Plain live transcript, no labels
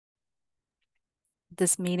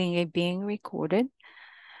This meeting is being recorded.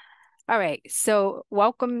 All right, so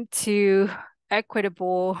welcome to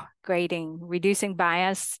Equitable Grading, Reducing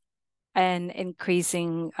Bias and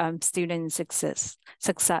Increasing Student Success.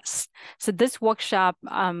 So this workshop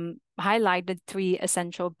highlighted three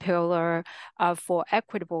essential pillars for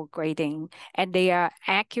equitable grading, and they are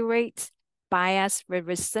accurate, bias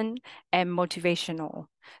resistant, and motivational.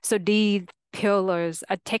 So these pillars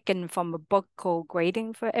are taken from a book called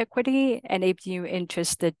Grading for Equity. And if you're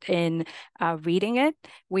interested in reading it,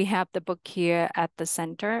 we have the book here at the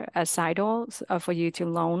center as titles for you to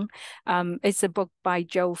loan. It's a book by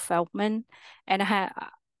Joe Feldman, and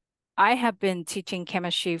I have been teaching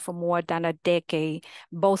chemistry for more than a decade,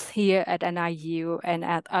 both here at NIU and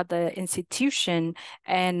at other institutions.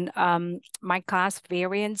 And my class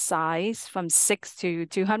vary in size from 6 to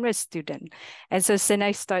 200 students. And so since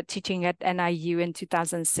I started teaching at NIU in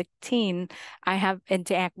 2016, I have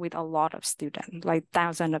interact with a lot of students, like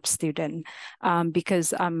thousands of students,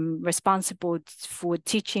 because I'm responsible for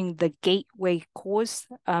teaching the Gateway course.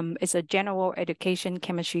 It's a general education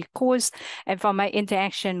chemistry course. And from my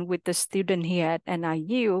interaction with the student here at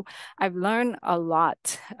NIU, I've learned a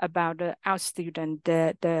lot about our student,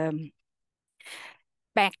 the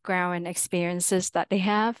background and experiences that they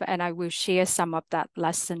have, and I will share some of that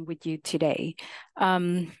lesson with you today.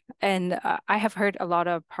 And I have heard a lot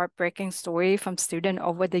of heartbreaking story from students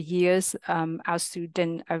over the years. Our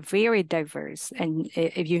students are very diverse, and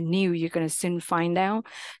if you're new, you're going to soon find out.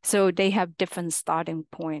 So they have different starting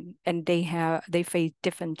point, and they face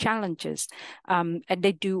different challenges, and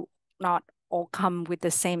they do not all come with the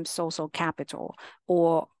same social capital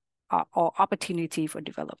or opportunity for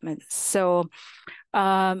development. So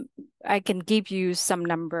I can give you some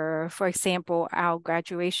number. For example, our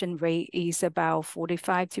graduation rate is about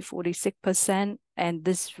 45 to 46%, and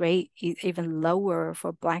this rate is even lower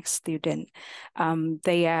for Black students.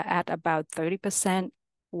 They are at about 30%,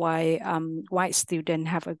 while white students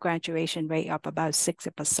have a graduation rate of about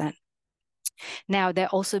 60%. Now, there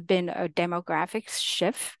also been a demographic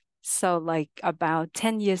shift. So like about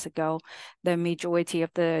 10 years ago, the majority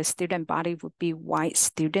of the student body would be white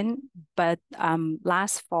student. But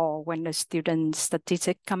last fall, when the student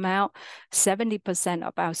statistic come out, 70%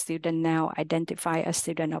 of our students now identify as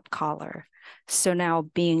student of color. So now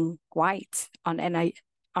being white on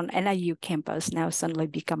NIU campus now suddenly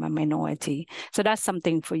become a minority. So that's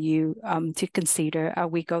something for you to consider as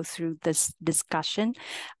we go through this discussion.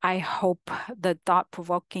 I hope the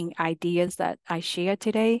thought-provoking ideas that I share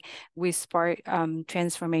today will spark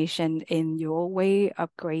transformation in your way of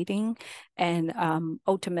grading and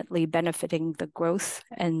ultimately benefiting the growth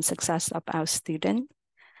and success of our students.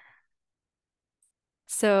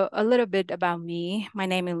 So a little bit about me. My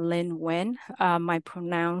name is Lynn Nguyen. My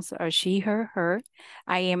pronouns are she, her.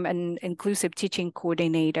 I am an inclusive teaching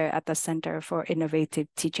coordinator at the Center for Innovative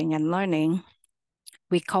Teaching and Learning.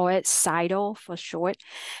 We call it CIDL for short.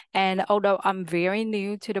 And although I'm very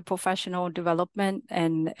new to the professional development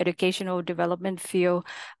and educational development field,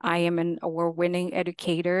 I am an award-winning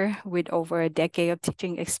educator with over a decade of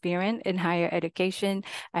teaching experience in higher education.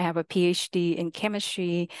 I have a PhD in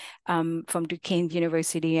chemistry from Duquesne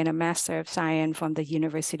University and a Master of Science from the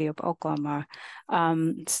University of Oklahoma.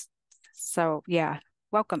 So yeah,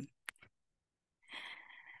 welcome.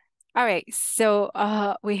 All right, so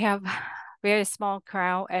we have very small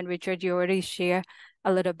crowd, and Richard, you already share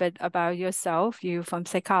a little bit about yourself. You from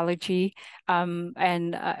psychology,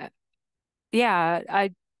 and yeah,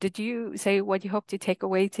 I did you say what you hope to take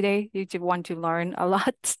away today? You just want to learn a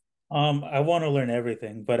lot. I want to learn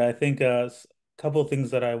everything, but I think a couple of things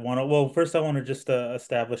that I want to. Well, first I want to just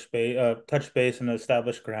touch base and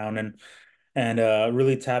establish ground and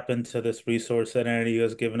really tap into this resource that NIU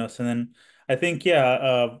has given us. And then I think,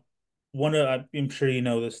 yeah, I'm sure you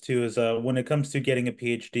know this too, is when it comes to getting a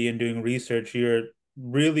PhD and doing research, you're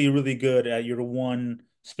really, really good at your one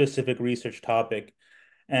specific research topic.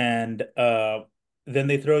 And then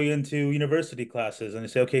they throw you into university classes and they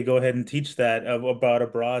say, okay, go ahead and teach that about a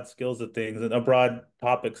broad skills of things and a broad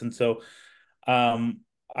topics. And so um,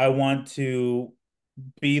 I want to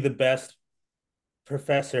be the best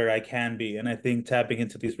professor I can be. And I think tapping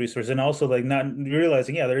into these resources and also like not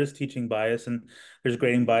realizing, yeah, there is teaching bias and there's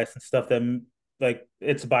grading bias and stuff that like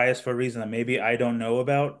it's bias for a reason that maybe I don't know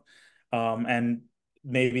about. And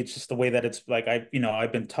maybe it's just the way that it's like I've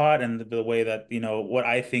been taught and the way that, what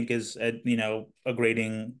I think is a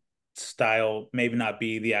grading style maybe not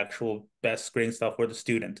be the actual best grading style for the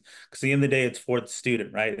student. Because at the end of the day, it's for the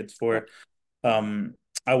student, right? It's Yep. for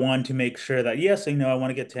I want to make sure that yes, I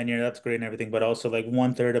want to get tenure, that's great and everything, but also like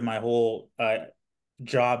one third of my whole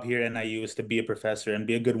job here at NIU is to be a professor and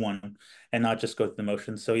be a good one and not just go through the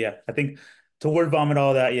motions. So yeah, I think to word vomit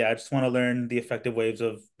all that, yeah, I just want to learn the effective ways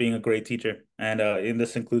of being a great teacher. And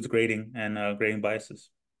this includes grading and grading biases.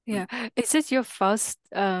 Yeah. Is this your first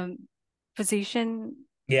position?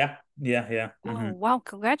 Yeah, yeah, yeah. Oh, Hmm. wow,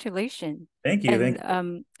 congratulations. Thank you. And Thank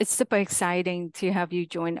you. it's super exciting to have you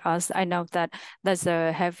join us. I know that there's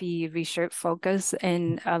a heavy research focus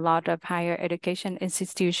in a lot of higher education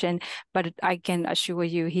institution, but I can assure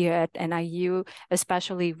you here at NIU,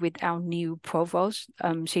 especially with our new provost,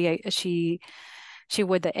 she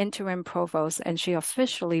was the interim provost and she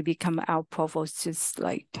officially become our provost just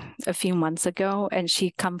like a few months ago. And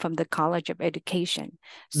she come from the College of Education.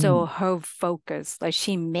 So Mm. her focus, like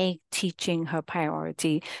she made teaching her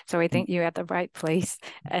priority. So I think you're at the right place.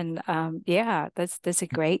 And yeah, that's a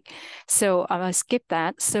great. So I'm gonna skip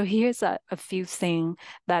that. So here's a few things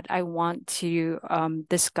that I want to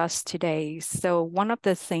discuss today. So one of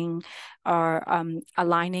the things are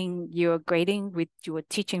aligning your grading with your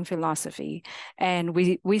teaching philosophy. And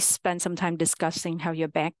we spent some time discussing how your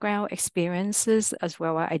background, experiences, as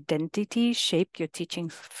well as identity shape your teaching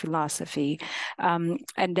philosophy. And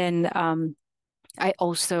then I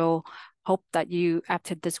also hope that you,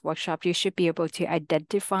 after this workshop, you should be able to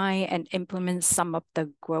identify and implement some of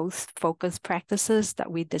the growth focused practices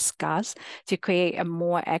that we discussed to create a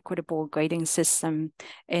more equitable grading system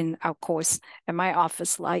in our course. And my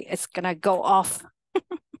office light is gonna go off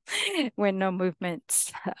with no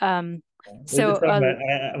movements. So It's all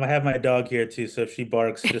right. I have my dog here too, so if she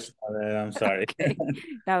barks, just I'm sorry. okay,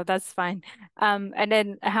 no, that's fine. And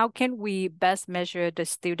then how can we best measure the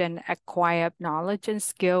student acquired knowledge and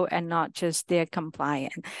skill and not just their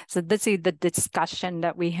compliance? So this is the discussion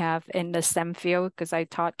that we have in the STEM field because I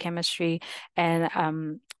taught chemistry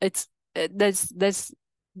and it's there's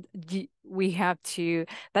we have to,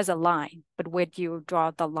 there's a line, but where do you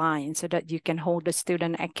draw the line so that you can hold the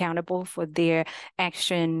student accountable for their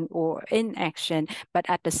action or inaction? But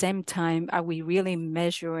at the same time, are we really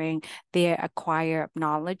measuring their acquired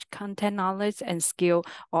knowledge, content knowledge and skill,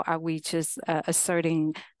 or are we just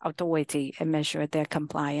asserting authority and measure their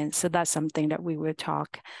compliance? So that's something that we will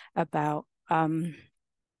talk about. And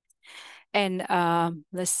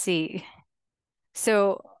let's see.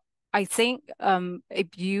 So I think if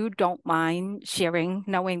you don't mind sharing,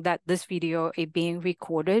 knowing that this video is being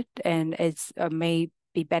recorded and it's may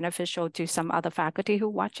be beneficial to some other faculty who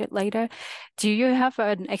watch it later, do you have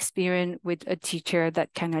an experience with a teacher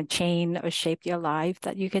that kind of changed or shaped your life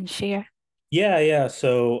that you can share? Yeah, yeah.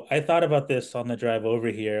 So I thought about this on the drive over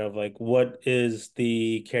here of like, what is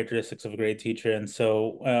the characteristics of a great teacher? And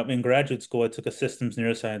so in graduate school, I took a systems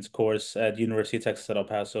neuroscience course at University of Texas at El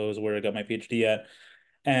Paso, is where I got my PhD at.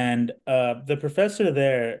 And the professor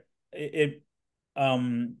there,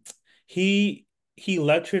 um, he he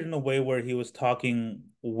lectured in a way where he was talking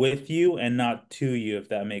with you and not to you, if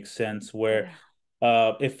that makes sense, where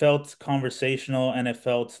Yeah. it felt conversational and it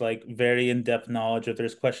felt like very in-depth knowledge. If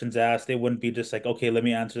there's questions asked, it wouldn't be just like, okay, let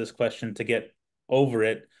me answer this question to get over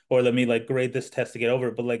it, or let me like grade this test to get over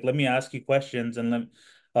it. But like, let me ask you questions and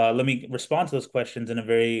let me respond to those questions in a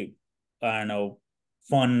very, I don't know,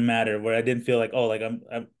 fun manner where I didn't feel like, oh, like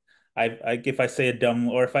if I say a dumb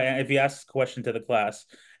or if he asks a question to the class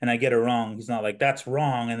and I get it wrong, he's not like that's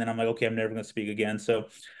wrong, and then I'm like, okay, I'm never gonna speak again. So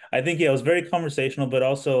I think yeah, it was very conversational, but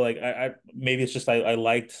also like I maybe it's just I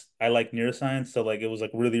liked neuroscience, so like it was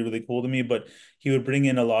like really really cool to me. But he would bring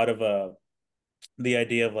in a lot of the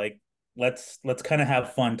idea of like let's kind of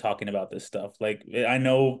have fun talking about this stuff. Like I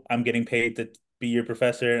know I'm getting paid to be your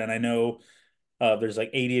professor, and I know there's like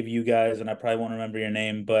 80 of you guys, and I probably won't remember your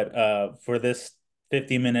name, but for this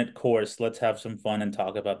 50-minute course, let's have some fun and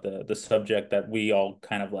talk about the subject that we all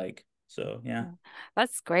kind of like. So yeah, Yeah,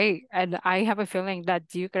 that's great. And I have a feeling that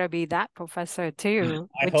you're gonna be that professor too,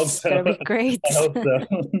 I which hope is so. gonna be I great. hope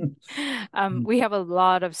so. We have a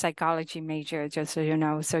lot of psychology major, just so you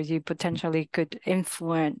know, so you potentially could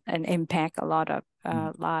influence and impact a lot of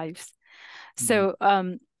lives. So,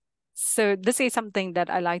 so this is something that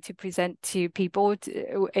I like to present to people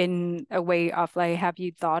in a way of like, have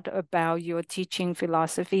you thought about your teaching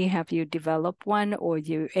philosophy? Have you developed one, or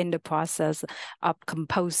you in the process of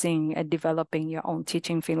composing and developing your own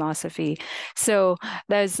teaching philosophy? So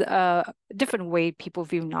there's a different way people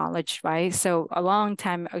view knowledge, right? So a long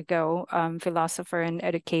time ago, philosopher and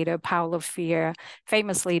educator Paulo Freire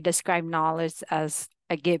famously described knowledge as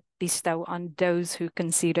a gift bestowed on those who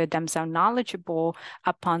consider themselves knowledgeable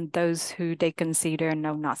upon those who they consider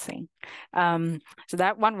know nothing. So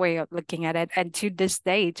that one way of looking at it. And to this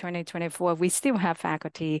day, 2024, we still have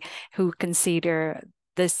faculty who consider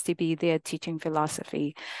this to be their teaching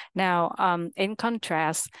philosophy. Now, in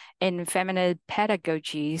contrast, in feminist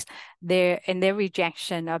pedagogies, in their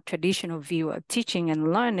rejection of traditional view of teaching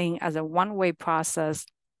and learning as a one-way process,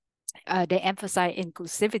 they emphasize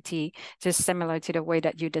inclusivity, just similar to the way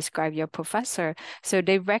that you describe your professor. So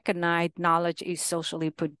they recognize knowledge is socially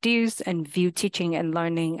produced and view teaching and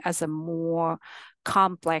learning as a more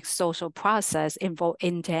complex social process involve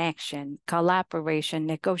interaction, collaboration,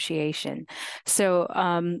 negotiation. So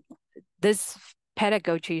this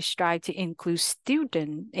pedagogy strive to include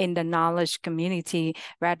student in the knowledge community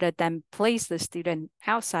rather than place the student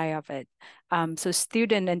outside of it. So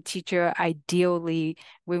student and teacher ideally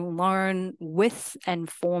will learn with and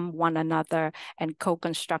form one another and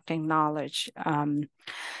co-constructing knowledge.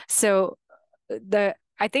 So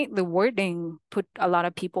I think the wording put a lot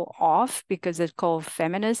of people off because it's called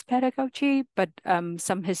feminist pedagogy, but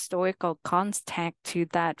some historical context to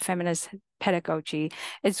that feminist pedagogy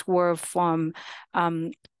is were from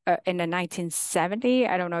in the 1970s.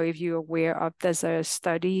 I don't know if you're aware of, there's a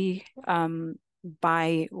study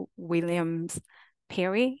by Williams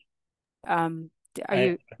Perry. Are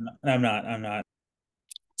you? I'm not.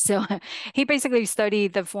 So he basically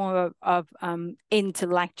studied the form of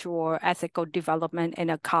intellectual ethical development in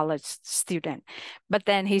a college student. But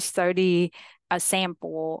then he studied a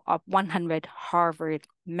sample of 100 Harvard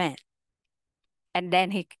men. And then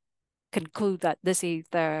he conclude that this is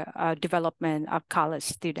the development of college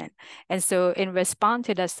student. And so in response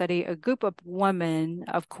to that study, a group of women,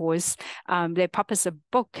 of course, they published a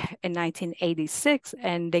book in 1986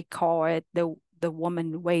 and they call it the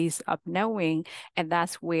woman ways of knowing, and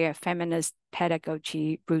that's where feminist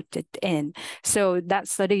pedagogy rooted in. So that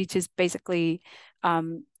study just basically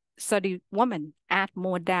study women, add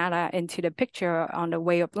more data into the picture on the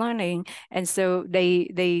way of learning. And so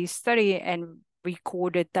they study and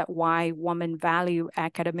recorded that why women value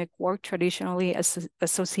academic work traditionally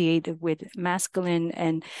associated with masculine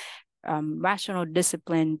and rational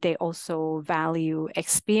discipline. They also value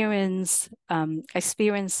experiences,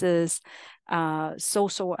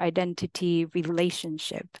 social identity,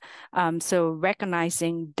 relationship. So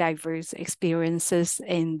recognizing diverse experiences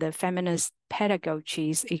in the feminist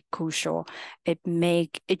pedagogies is crucial. It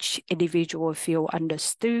makes each individual feel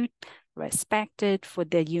understood, respected for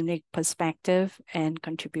their unique perspective and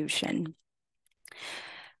contribution.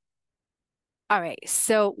 All right,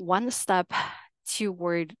 so one step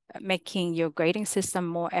toward making your grading system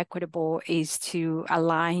more equitable is to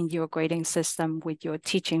align your grading system with your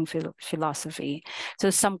teaching philosophy. So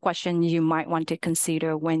some questions you might want to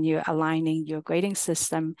consider when you're aligning your grading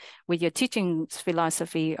system with your teaching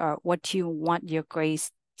philosophy are what do you want your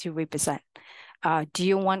grades to represent? Do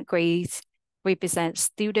you want grades represent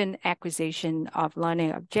student acquisition of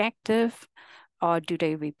learning objective, or do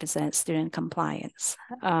they represent student compliance?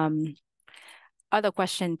 Other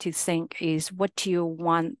question to think is, what do you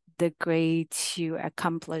want the grade to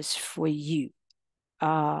accomplish for you?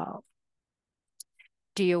 Do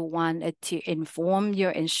you want it to inform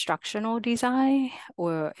your instructional design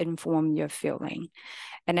or inform your feeling?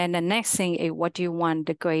 And then the next thing is, what do you want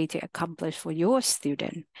the grade to accomplish for your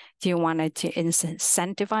student? Do you want it to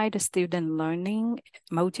incentivize the student learning,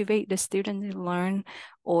 motivate the student to learn,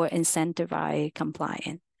 or incentivize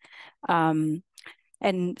compliance? And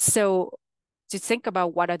so to think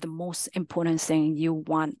about what are the most important things you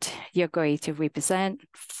want your grade to represent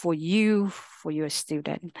for you, for your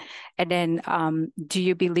student. And then do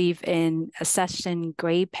you believe in assessing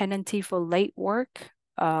grade penalty for late work?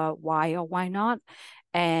 Why or why not?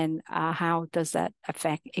 And how does that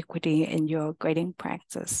affect equity in your grading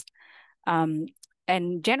practice? And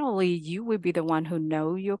generally, you will be the one who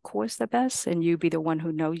know your course the best, and you be the one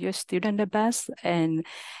who know your student the best. And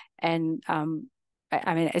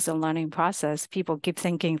I mean, it's a learning process. People keep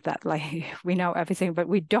thinking that like we know everything, but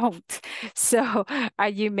we don't. So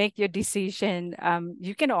you make your decision.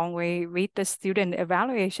 You can only read the student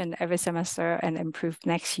evaluation every semester and improve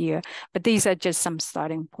next year. But these are just some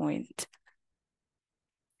starting point.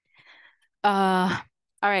 All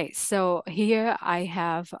right. So here I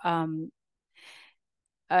have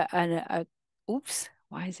oops,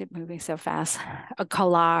 why is it moving so fast? A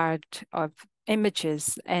collage of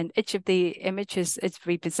images, and each of the images it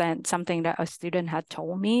represents something that a student had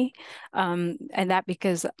told me, and that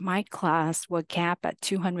because my class will cap at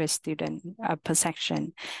 200 students per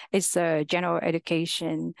section. It's a general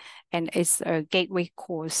education and it's a gateway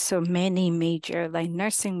course, so many major like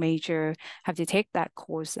nursing major have to take that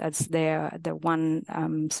course as the one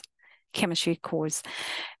chemistry course.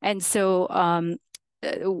 And so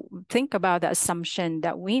think about the assumption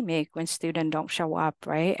that we make when students don't show up,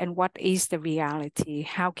 right? And what is the reality?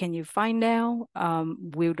 How can you find out?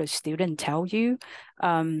 Will the student tell you?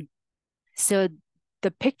 Um, so the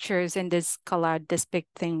pictures in this color, this big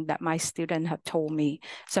thing that my student have told me,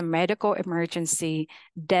 some medical emergency,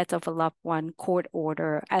 death of a loved one, court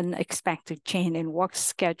order, unexpected change in work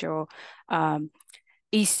schedule, um,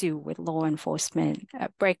 issue with law enforcement,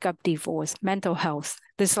 breakup, divorce, mental health.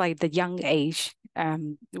 This is like the young age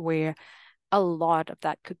where a lot of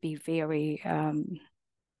that could be very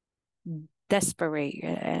desperate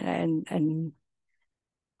and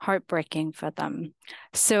heartbreaking for them.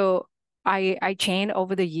 So I changed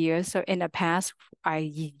over the years. So in the past, I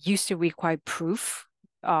used to require proof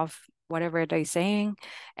of whatever they're saying,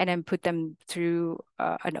 and then put them through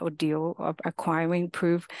an ordeal of acquiring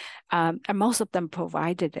proof. And most of them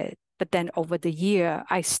provided it. But then over the year,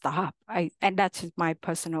 I stopped. And that's my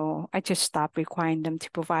personal. I just stopped requiring them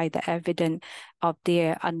to provide the evidence of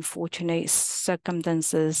their unfortunate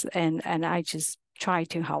circumstances, and I just try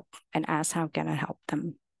to help and ask how can I help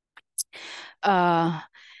them. Uh,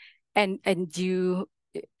 and you,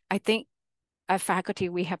 I think as faculty,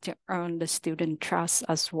 we have to earn the student trust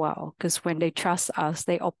as well, because when they trust us,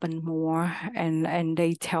 they open more and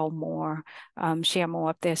they tell more, share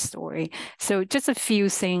more of their story. So just a few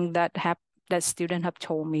things that student have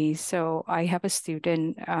told me. So I have a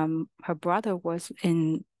student, her brother was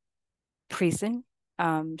in prison.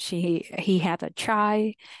 He had a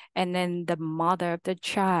child, and then the mother of the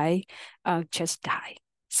child just died.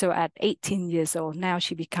 So at 18 years old, now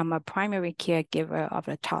she become a primary caregiver of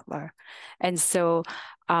a toddler. And so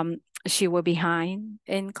she was behind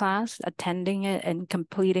in class, attending it and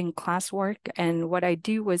completing classwork. And what I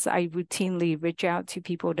do was I routinely reach out to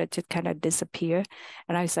people that just kind of disappear.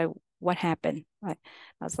 And I say, what happened? Like,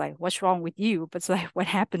 I was like, what's wrong with you? But it's like, what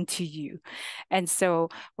happened to you? And so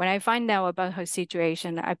when I find out about her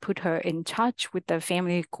situation, I put her in touch with the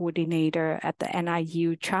family coordinator at the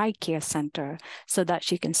NIU Child Care Center so that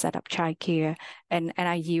she can set up child care. And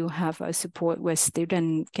NIU have a support where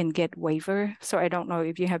students can get waiver. So I don't know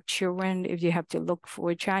if you have children, if you have to look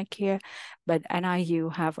for child care, but NIU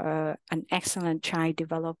have an excellent child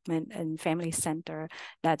development and family center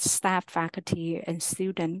that staff, faculty, and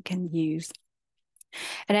student can use.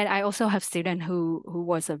 And then I also have student who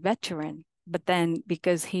was a veteran, but then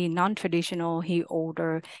because he non-traditional, he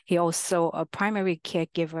older, he also a primary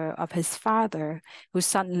caregiver of his father who's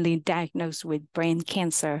suddenly diagnosed with brain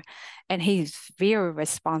cancer. And he's very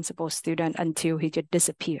responsible student until he just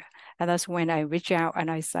disappeared. And that's when I reach out and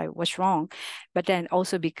I say, what's wrong? But then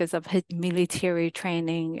also because of his military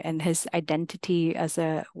training and his identity as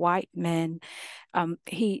a white man,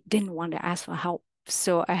 he didn't want to ask for help.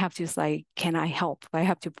 So I have to say, can I help? I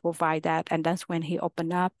have to provide that. And that's when he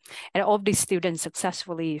opened up. And all of these students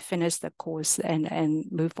successfully finished the course and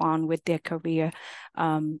move on with their career.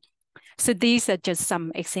 So these are just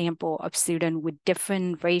some example of students with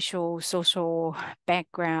different racial, social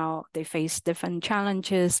background. They face different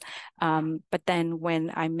challenges. But then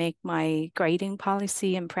when I make my grading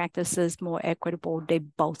policy and practices more equitable, they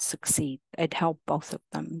both succeed. It helped both of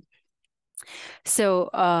them.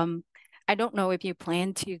 So I don't know if you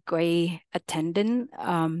plan to grade attendance,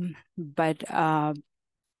 but I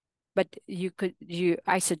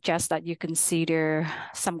suggest that you consider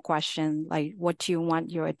some question like what do you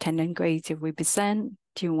want your attendance grade to represent?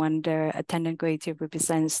 Do you want the attendance grade to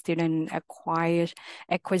represent student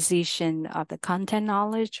acquisition of the content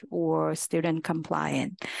knowledge or student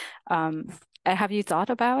compliant? Have you thought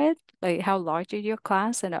about it? Like how large is your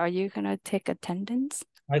class and are you gonna take attendance?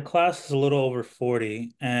 My class is a little over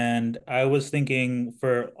 40, and I was thinking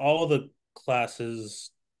for all the classes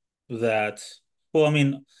that, well, I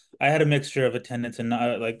mean, I had a mixture of attendance and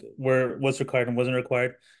like where what's required and wasn't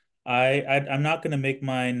required. I'm not going to make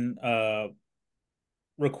mine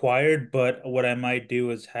required, but what I might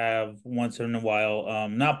do is have once in a while,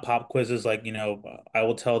 not pop quizzes like, I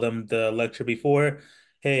will tell them the lecture before,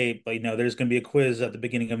 hey, but there's going to be a quiz at the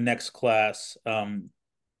beginning of next class.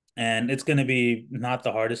 And it's going to be not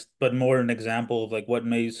the hardest, but more an example of like what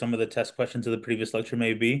may some of the test questions of the previous lecture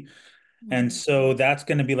may be. And Mm, so that's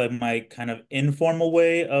going to be like my kind of informal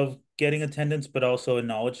way of getting attendance, but also a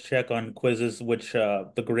knowledge check on quizzes, which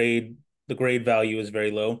the grade value is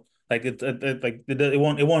very low. Like it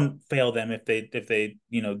won't fail them if they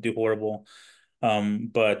do horrible.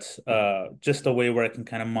 But just a way where I can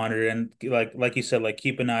kind of monitor and like you said, like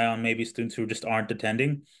keep an eye on maybe students who just aren't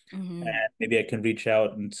attending, and mhm. maybe I can reach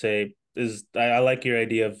out and say, I like your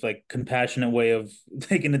idea of like compassionate way of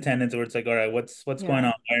taking attendance, where it's like, all right, what's going Yeah. on?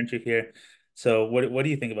 Why aren't you here? So what do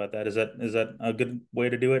you think about that? Is that a good way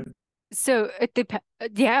to do it? So it depends.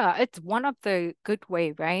 Yeah, it's one of the good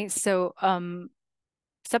way, right? So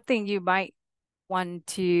something you might want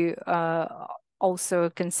to also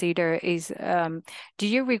consider is do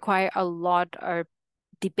you require a lot of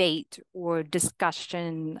debate or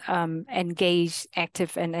discussion, engage,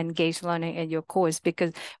 active and engaged learning in your course?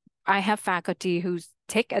 Because I have faculty who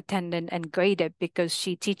take attendance and grade it because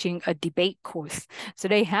she teaching a debate course. So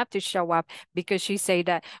they have to show up because she say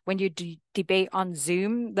that when you debate on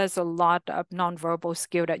Zoom, there's a lot of nonverbal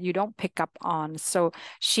skill that you don't pick up on. So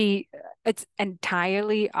she, it's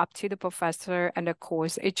entirely up to the professor and the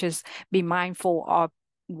course. It just be mindful of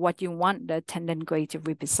what you want the attendance grade to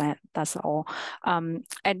represent. That's all. And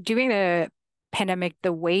during the pandemic,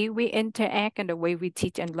 the way we interact and the way we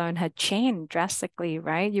teach and learn had changed drastically,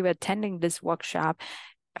 right? You were attending this workshop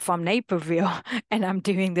from Naperville, and I'm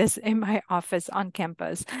doing this in my office on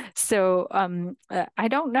campus. So I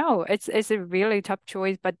don't know. It's a really tough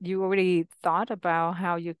choice, but you already thought about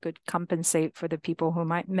how you could compensate for the people who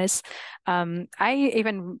might miss. I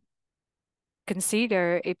even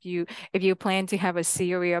consider if you plan to have a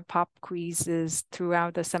series of pop quizzes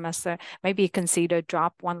throughout the semester, maybe consider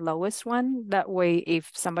drop one lowest one. That way,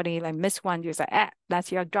 if somebody like miss one, you say, ah, that's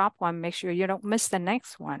your drop one. Make sure you don't miss the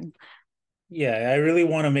next one. Yeah, I really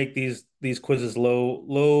want to make these quizzes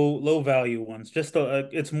low value ones. Just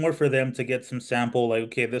it's more for them to get some sample, like,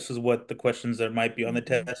 okay, this is what the questions that might be on the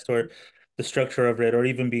Mhm. test, or the structure of it, or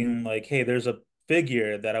even being like, hey, there's a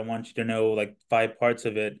figure that I want you to know like five parts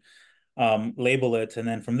of it, label it, and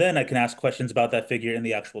then from then I can ask questions about that figure in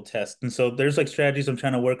the actual test. And so there's like strategies I'm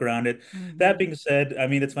trying to work around it. That Mhm. being said, I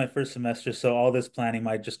mean, it's my first semester, so all this planning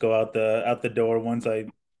might just go out the door once I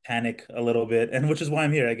panic a little bit, and which is why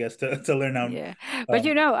I'm here, I guess, to learn how. Yeah, but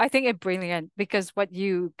I think it's brilliant because what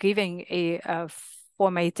you giving a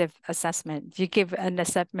formative assessment, you give an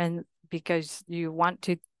assessment because you want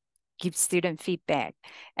to give student feedback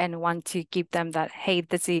and want to give them that, hey,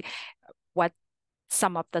 this is what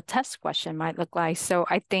some of the test question might look like. So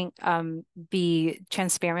I think be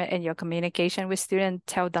transparent in your communication with students,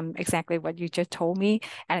 tell them exactly what you just told me,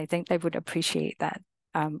 and I think they would appreciate that.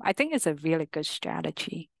 I think it's a really good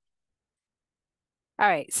strategy. All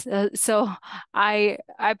right,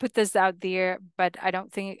 I put this out there, but I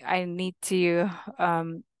don't think I need to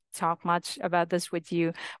talk much about this with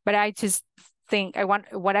you. But I just think I want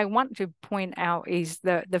to point out is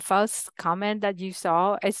the first comment that you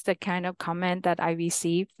saw is the kind of comment that I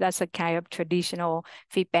received. That's a kind of traditional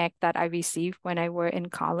feedback that I received when I were in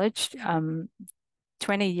college.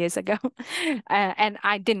 20 years ago. And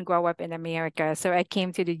I didn't grow up in America. So I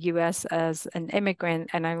came to the US as an immigrant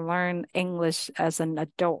and I learned English as an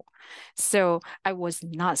adult. So I was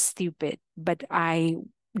not stupid, but I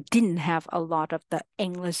didn't have a lot of the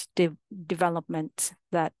English development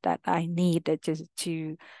that I needed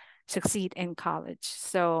to succeed in college.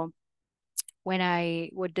 So when I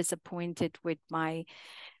was disappointed with my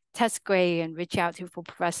test grade and reach out to the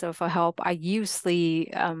professor for help, I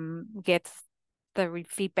usually get the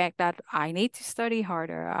feedback that I need to study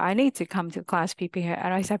harder. I need to come to class prepare.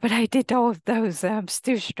 And I said, but I did all of those.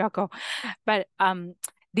 Still struggle. But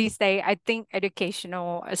these days, I think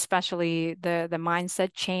educational, especially the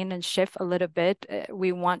mindset change and shift a little bit.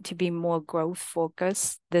 We want to be more growth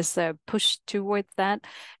focused. There's a push toward that.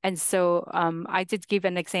 And so I did give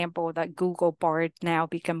an example that Google Bard now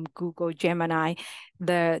become Google Gemini.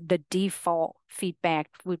 The default feedback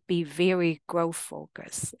would be very growth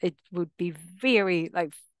focused. It would be very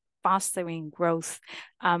like fostering growth.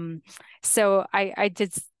 So I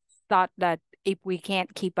just thought that if we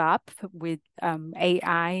can't keep up with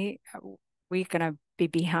AI, we're gonna be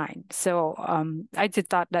behind. So I just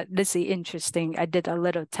thought that this is interesting. I did a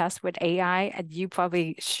little test with AI, and you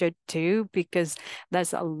probably should too, because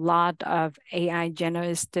there's a lot of AI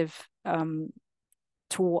generative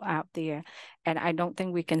tool out there, and I don't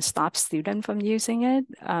think we can stop students from using it.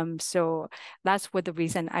 So that's what the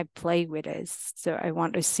reason I play with is. So I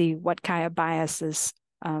want to see what kind of biases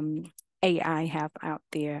AI have out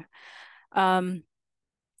there. Um,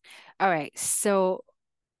 all right, so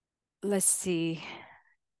let's see.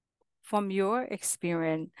 From your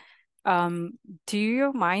experience, um, do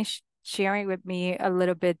you mind sharing with me a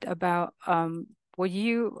little bit about were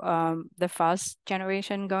you the first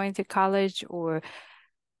generation going to college or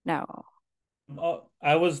no?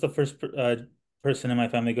 I was the first person in my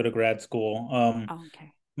family to go to grad school. Oh,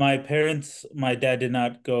 okay. My parents, my dad did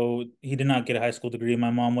not go, he did not get a high school degree.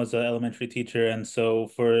 My mom was an elementary teacher. And so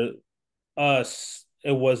for us,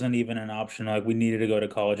 it wasn't even an option. Like we needed to go to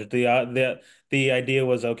college. The idea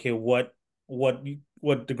was, okay, what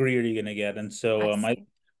what degree are you gonna get? And I so I see.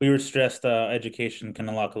 we were stressed education can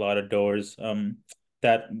unlock a lot of doors.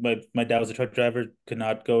 that my dad was a truck driver, could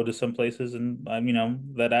not go to some places, and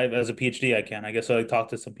that I as a PhD I can, I guess. So I talked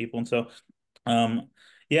to some people, and so um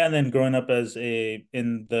yeah, and then growing up as a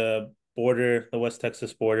in the border, the West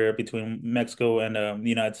Texas border between Mexico and the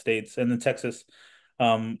United States, and then Texas,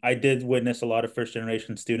 I did witness a lot of first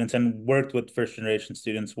generation students and worked with first generation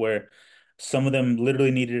students where some of them literally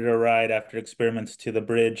needed a ride after experiments to the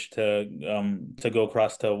bridge to go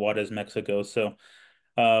across to Juarez, Mexico. So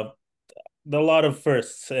uh a lot of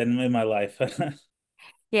firsts in my life.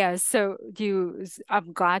 Yeah, so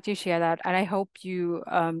I'm glad you share that. And I hope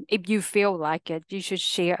if you feel like it, you should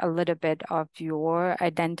share a little bit of your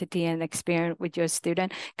identity and experience with your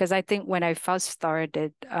student. Because I think when I first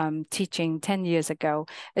started teaching 10 years ago,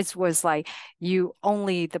 it was like you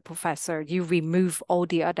only the professor, you remove all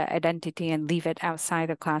the other identity and leave it outside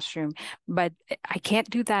the classroom. But I can't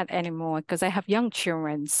do that anymore because I have young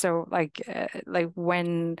children. So like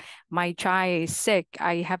when my child is sick,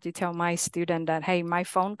 I have to tell my student that, hey, my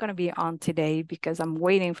phone going to be on today because I'm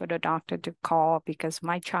waiting for the doctor to call because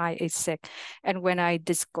my child is sick. And when I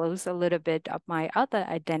disclose a little bit of my other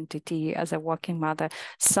identity as a working mother,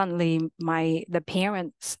 suddenly the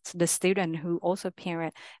parents, the student who also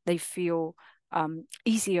parent, they feel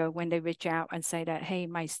easier when they reach out and say that, hey,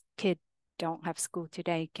 my kid don't have school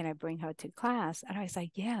today. Can I bring her to class? And I was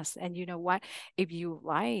like, yes. And you know what? If you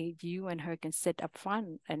like, you and her can sit up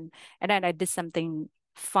front. And then I did something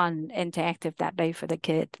fun, interactive that day for the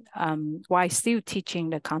kid, while still teaching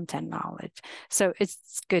the content knowledge. So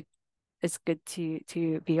it's good. It's good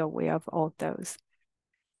to be aware of all those.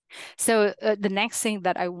 So the next thing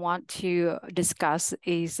that I want to discuss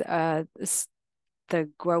is the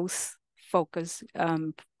growth focus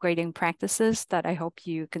grading practices that I hope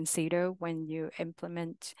you consider when you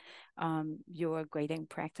implement your grading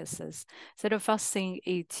practices. So the first thing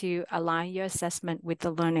is to align your assessment with the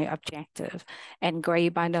learning objective and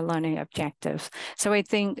grade by the learning objectives. So I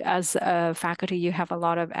think as a faculty, you have a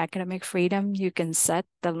lot of academic freedom. You can set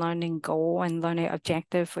the learning goal and learning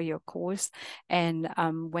objective for your course. And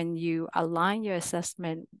when you align your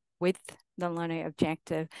assessment with the learning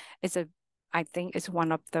objective, it's a I think is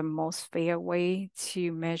one of the most fair way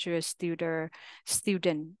to measure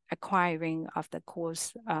student acquiring of the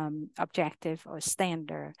course objective or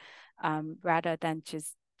standard, rather than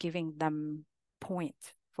just giving them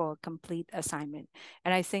points for complete assignment.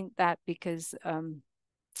 And I think that because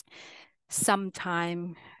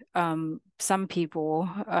sometime some people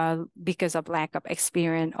because of lack of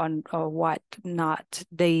experience on or what not,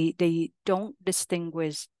 they don't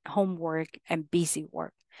distinguish homework and busy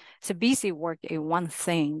work. So busy work is one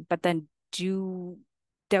thing, but then do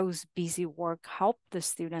those busy work help the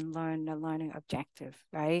student learn the learning objective,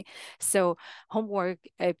 right? So homework,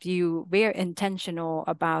 if you very intentional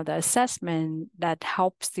about the assessment that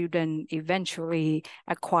helps student eventually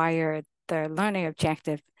acquire the learning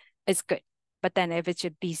objective, it's good. But then if it's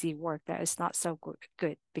a busy work, that is not so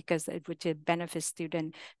good because it would benefit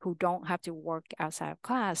students who don't have to work outside of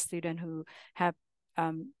class, students who have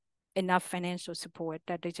um, enough financial support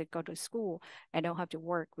that they just go to school and don't have to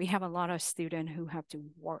work. We have a lot of students who have to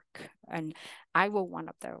work. And I was one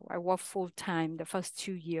of them. I worked full time the first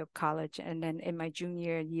 2 years of college. And then in my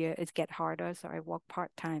junior year, it get harder. So I work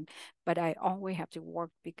part time. But I always have to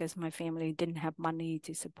work because my family didn't have money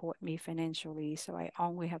to support me financially. So I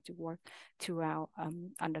always have to work throughout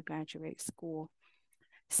undergraduate school.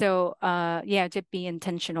 So yeah, just be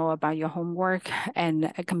intentional about your homework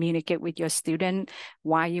and communicate with your student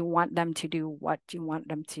why you want them to do what you want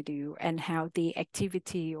them to do and how the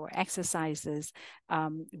activity or exercises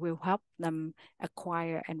will help them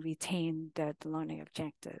acquire and retain the learning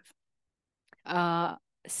objective. Uh,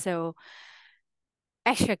 so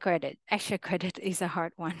extra credit is a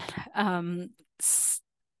hard one. Um,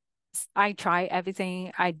 I try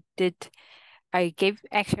everything. I give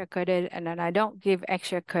extra credit and then I don't give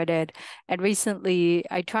extra credit. And recently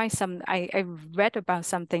I read about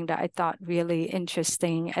something that I thought really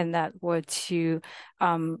interesting, and that was to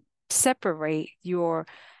separate your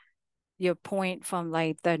point from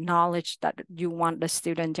like the knowledge that you want the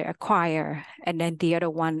student to acquire. And then the other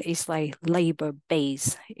one is like labor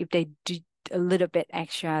based. If they do a little bit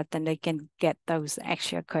extra, then they can get those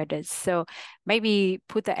extra credits. So maybe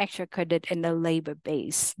put the extra credit in the labor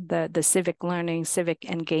base, the civic learning, civic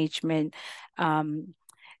engagement. And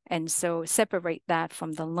so separate that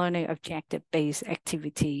from the learning objective based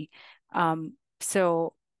activity.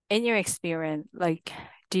 So in your experience, like,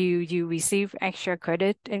 do you receive extra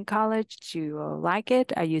credit in college? Do you like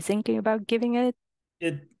it? Are you thinking about giving it?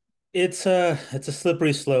 It it's a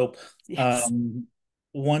slippery slope. Yes. Um,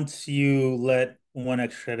 Once you let one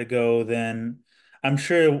extra to go, then I'm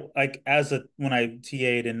sure, like as a when I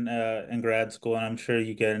TA'd in grad school, and I'm sure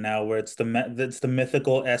you get it now, where it's the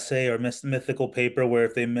mythical essay or mythical paper where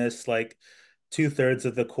if they miss like two-thirds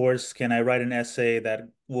of the course, can I write an essay that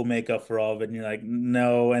will make up for all of it? And you're like,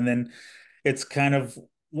 no. And then it's kind of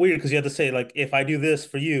weird because you have to say like, if I do this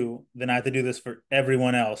for you, then I have to do this for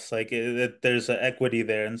everyone else. Like there's an equity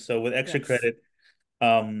there, and so with extra Yes. credit,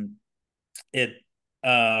 um, it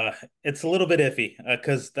it's a little bit iffy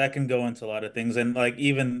because that can go into a lot of things and like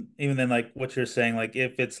even then like what you're saying like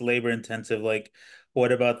if it's labor intensive like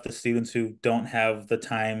what about the students who don't have the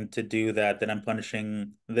time to do that then I'm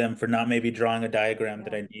punishing them for not maybe drawing a diagram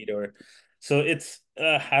that Yeah. I need or so it's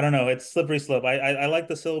I don't know it's slippery slope I like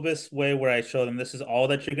the syllabus way where I show them this is all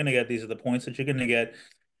that you're gonna get these are the points that you're gonna get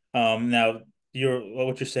now you're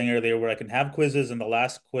what you're saying earlier, where I can have quizzes and the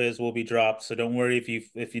last quiz will be dropped. So don't worry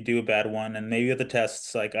if you do a bad one, and maybe at the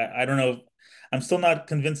tests, like I don't know, I'm still not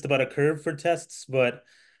convinced about a curve for tests, but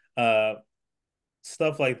uh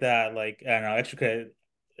stuff like that, like I don't know, extra credit.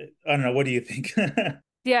 I don't know. What do you think?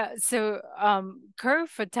 Yeah, so curve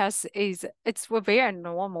for tests is it's were very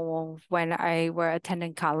normal when I were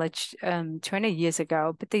attending college 20 years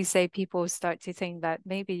ago, but they say people start to think that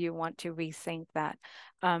maybe you want to rethink that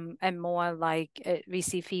and more like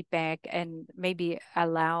receive feedback and maybe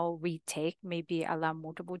allow retake, maybe allow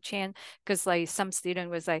multiple chance because like some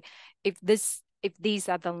student was like if these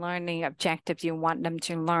are the learning objectives you want them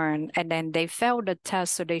to learn and then they fail the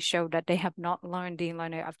test so they show that they have not learned the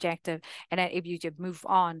learning objective and then if you just move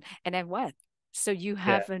on, and then what? So you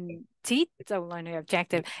Yeah, haven't teach the learning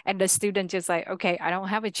objective, and the student just like, okay, I don't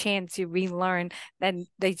have a chance to relearn. Then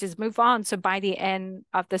they just move on. So by the end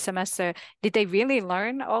of the semester, did they really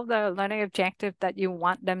learn all the learning objective that you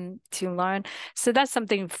want them to learn? So that's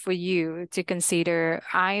something for you to consider.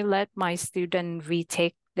 I let my student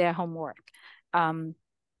retake their homework. Um,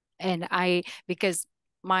 and I because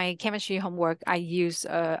my chemistry homework I use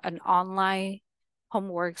an online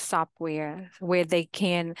homework software where they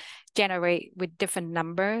can generate with different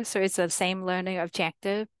numbers so it's the same learning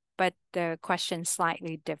objective but the question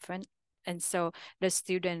slightly different and so the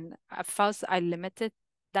student at first I limited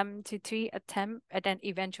them to 3 attempts and then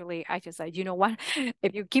eventually I just like you know what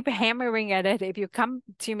if you keep hammering at it if you come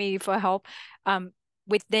to me for help um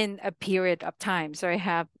within a period of time so I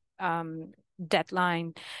have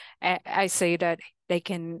deadline I say that they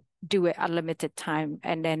can do it a limited time.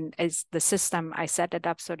 And then as the system, I set it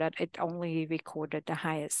up so that it only recorded the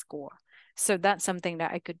highest score. So that's something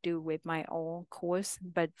that I could do with my own course.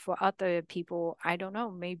 But for other people, I don't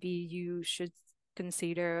know, maybe you should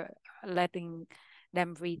consider letting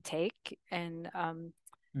them retake and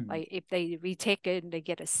Mhm. like if they retake it and they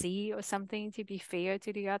get a C or something to be fair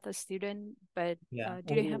to the other student, but Yeah.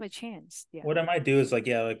 do they have a chance? Yeah. What I might do is like,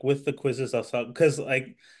 yeah, like with the quizzes, I'll start because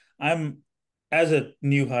like I'm as a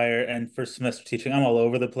new hire and first semester teaching, I'm all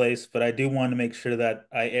over the place, but I do want to make sure that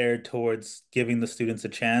I err towards giving the students a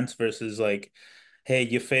chance versus like, hey,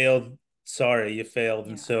 you failed, sorry, you failed.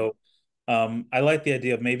 And Yeah. so I like the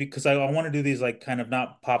idea of maybe because I want to do these like kind of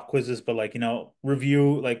not pop quizzes, but like,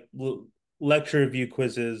 review like lecture review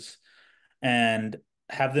quizzes and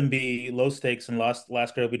have them be low stakes and last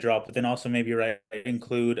grade will be dropped, but then also maybe right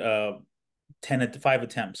include 10 at 5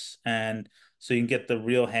 attempts and so you can get the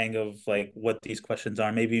real hang of like what these questions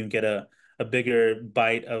are maybe you can get a bigger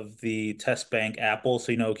bite of the test bank apple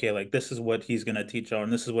so you know okay like this is what he's going to teach on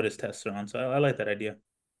this is what his tests are on so I like that idea.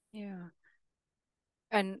 Yeah.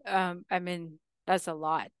 And I mean, that's a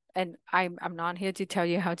lot. And I'm not here to tell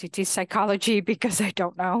you how to teach psychology because I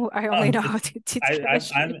don't know. I only know how It's to teach I'm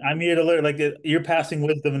chemistry. I'm here to learn like you're passing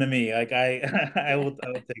wisdom to me like I Yeah. I will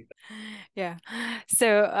take that. Yeah.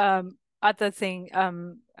 So other thing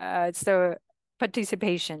so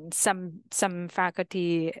participation. Some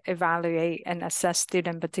faculty evaluate and assess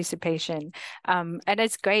student participation. And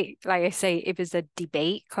it's great. Like I say, if it's a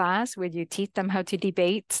debate class where you teach them how to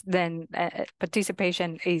debate, then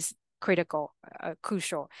participation is critical,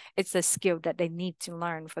 crucial. It's a skill that they need to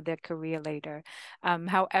learn for their career later.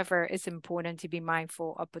 However, it's important to be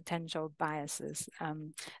mindful of potential biases.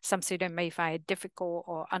 Some students may find it difficult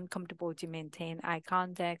or uncomfortable to maintain eye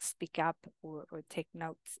contact, speak up, or take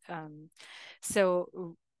notes.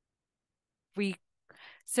 So we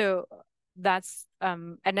so that's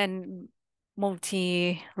and then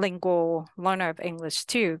multilingual learner of English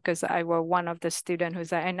too, because I was one of the student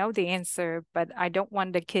who's like, I know the answer, but I don't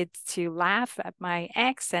want the kids to laugh at my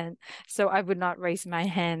accent, so I would not raise my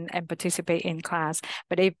hand and participate in class.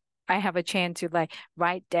 But if I have a chance to like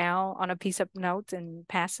write down on a piece of notes and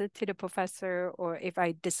pass it to the professor, or if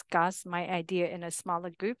I discuss my idea in a smaller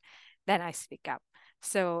group, then I speak up.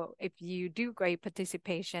 So if you do grade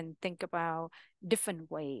participation, think about different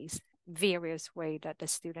ways, various ways that the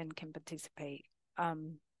student can participate.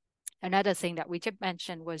 Another thing that we just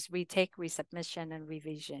mentioned was retake, resubmission, and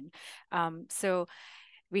revision. So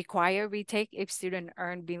require retake if student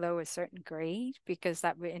earn below a certain grade, because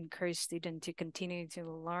that will encourage student to continue to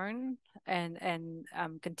learn and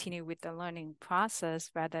continue with the learning process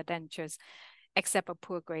rather than just accept a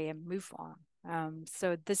poor grade and move on.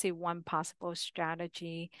 So this is one possible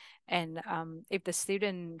strategy. And if the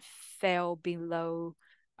student fail below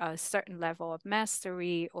a certain level of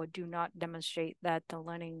mastery or do not demonstrate that the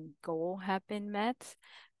learning goal have been met,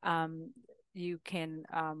 you can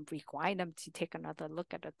require them to take another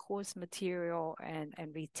look at the course material and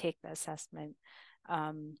retake the assessment.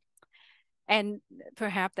 And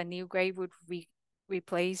perhaps the new grade would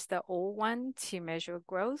replace the old one to measure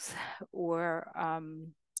growth, or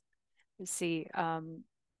let's see,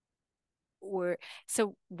 or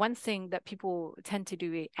so one thing that people tend to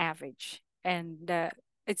do is average, and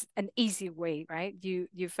it's an easy way, right?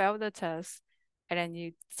 You fail the test, and then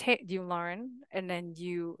you learn, and then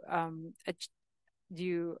you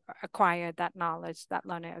acquire that knowledge, that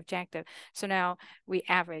learning objective. So now we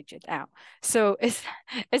average it out. So it's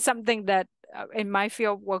something that in my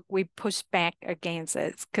field work we push back against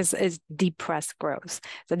it because it's depressed growth.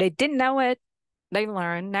 So they didn't know it, they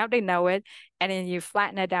learn, now they know it, and then you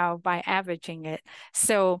flatten it out by averaging it.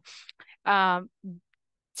 So um,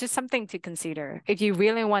 just something to consider. If you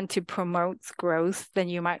really want to promote growth, then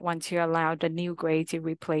you might want to allow the new grade to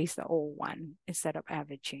replace the old one instead of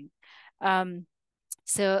averaging.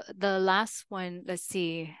 So the last one, let's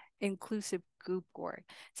see, inclusive group work.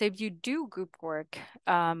 So if you do group work,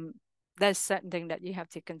 that's something that you have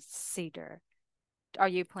to consider. Are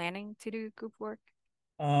you planning to do group work?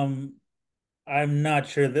 Um, I'm not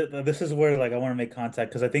sure that this is where like I want to make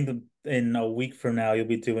contact because I think in a week from now you'll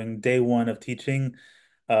be doing day one of teaching,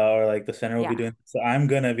 or like the center will be Yeah, doing. So I'm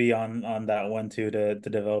gonna be on that one too to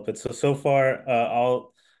develop it. So far,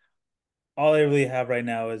 all I really have right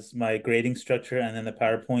now is my grading structure and then the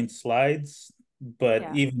PowerPoint slides. But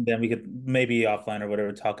yeah. even then, we could maybe offline or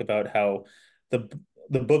whatever talk about how the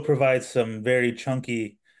the book provides some very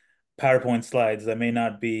chunky PowerPoint slides that may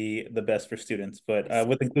not be the best for students. But I see.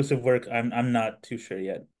 with inclusive work, I'm not too sure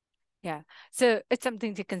yet. Yeah. So it's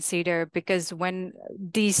something to consider because when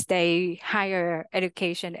these day higher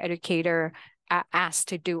education educator are asked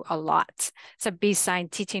to do a lot. So besides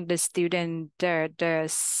teaching the student the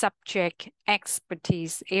subject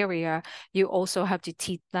expertise area, you also have to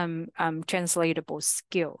teach them translatable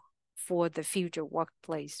skill for the future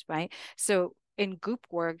workplace, right? So in group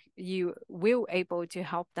work, you will able to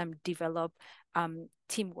help them develop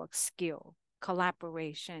teamwork skill,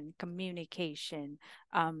 collaboration, communication,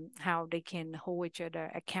 how they can hold each other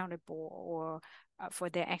accountable or for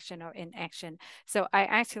their action or inaction. So I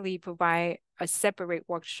actually provide a separate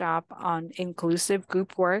workshop on inclusive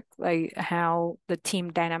group work, like how the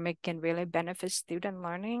team dynamic can really benefit student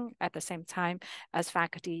learning. At the same time, as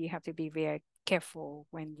faculty, you have to be very careful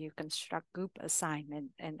when you construct group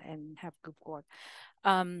assignment and have group work.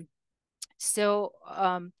 Um, so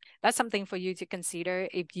that's something for you to consider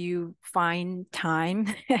if you find time.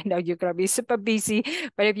 I know you're gonna be super busy,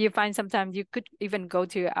 but if you find some time, you could even go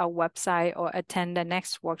to our website or attend the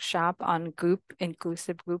next workshop on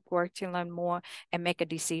inclusive group work to learn more and make a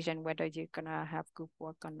decision whether you're gonna have group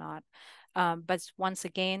work or not. But once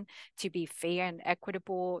again, to be fair and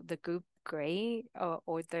equitable, the group grade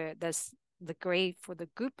or the grade for the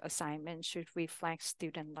group assignment should reflect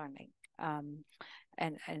student learning.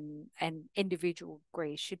 And individual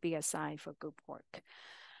grades should be assigned for group work.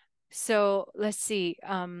 So let's see.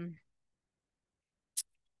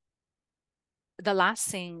 The last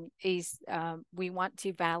thing is we want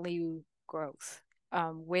to value growth.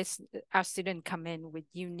 With our students come in with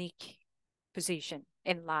unique position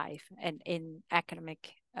in life and in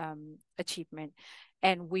academic achievement,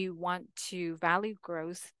 and we want to value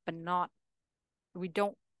growth, but not we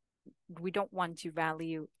don't want to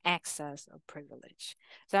value access or privilege.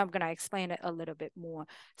 So I'm going to explain it a little bit more.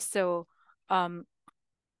 So um,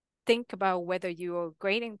 think about whether your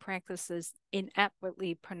grading practices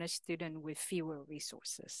inadvertently punish students with fewer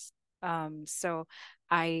resources. So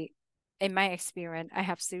in my experience, I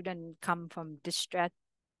have students come from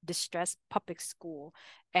distressed public school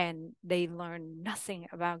and they learn nothing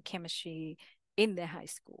about chemistry in the high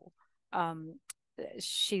school. Um,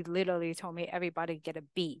 she literally told me everybody get a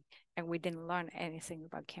B and we didn't learn anything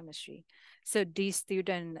about chemistry. So these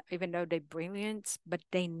students, even though they're brilliant, but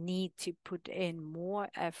they need to put in more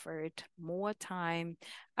effort, more time,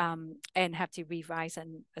 and have to revise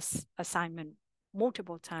an assignment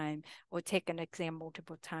multiple time or take an exam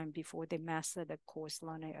multiple time before they master the course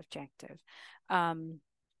learning objective. Um,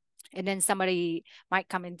 and then somebody might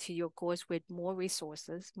come into your course with more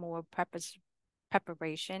resources, more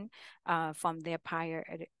preparation from their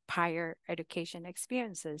prior education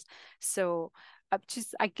experiences. So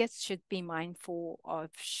just I guess should be mindful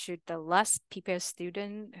of should the less prepared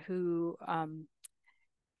student who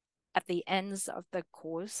at the ends of the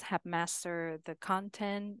course have mastered the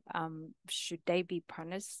content, should they be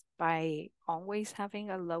punished by always having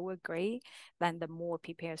a lower grade than the more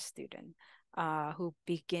prepared student who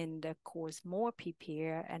begin the course more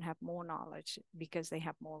prepared and have more knowledge because they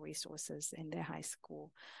have more resources in their high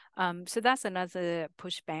school? So that's another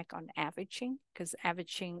pushback on averaging, because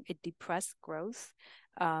averaging, it depresses growth.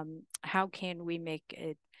 How can we make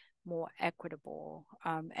it more equitable,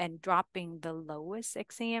 and dropping the lowest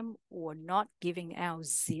exam or not giving out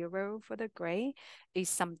zero for the grade is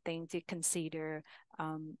something to consider,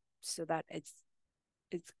 so that it's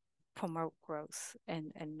promote growth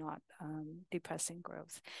and not depressing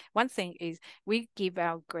growth. One thing is we give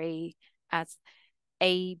out grade as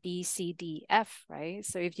A, B, C, D, F, right?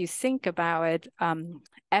 So if you think about it,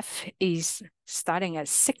 F is starting at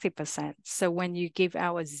 60%. So when you give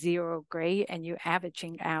out a zero grade and you're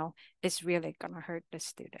averaging out, it's really going to hurt the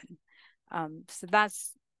student. So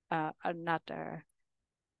that's another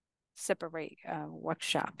separate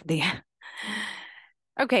workshop there.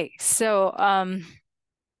 Okay, so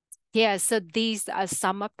yeah, so these are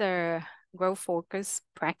some of the growth focus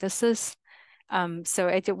practices. So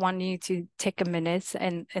I just want you to take a minute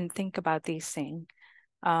and think about these things.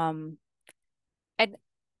 Um, and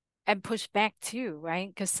and push back too, right?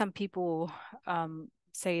 Because some people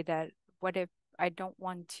say that what if I don't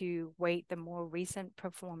want to wait the more recent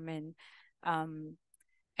performance? Um,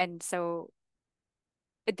 and so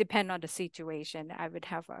it depends on the situation. I would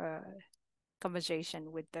have a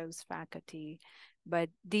conversation with those faculty, but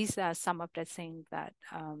these are some of the things that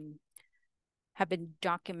have been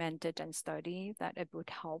documented and studied that it would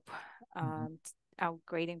help Mhm. our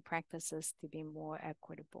grading practices to be more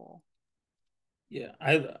equitable. Yeah,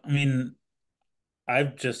 I mean,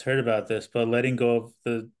 I've just heard about this, but letting go of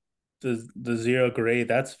the zero grade,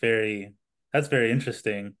 that's very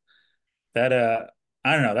interesting. That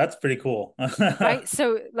I don't know, that's pretty cool. Right?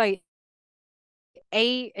 So like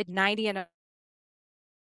A at 90 and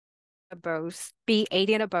above, B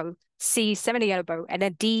 80 and above, C 70 and above, and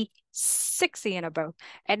then D 60 and above.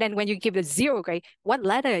 And then when you give a zero grade, what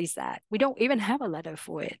letter is that? We don't even have a letter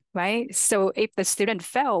for it, right? So if the student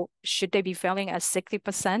fell, should they be failing at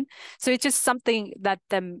 60%? So it's just something that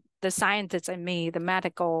the scientists and me, the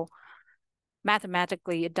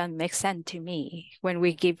mathematically, it doesn't make sense to me. When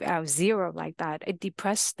we give out zero like that, it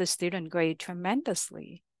depresses the student grade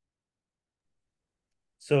tremendously.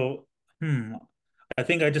 So, I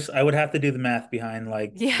think I would have to do the math behind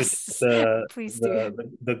like Yes, please do.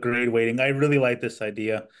 the grade weighting. I really like this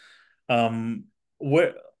idea.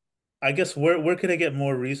 Where I guess where could I get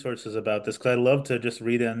more resources about this? Because I love to just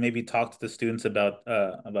read it and maybe talk to the students about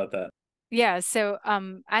that. Yeah, so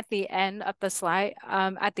at the end of the slide,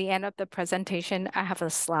 at the end of the presentation, I have a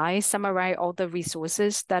slide summarize all the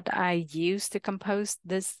resources that I use to compose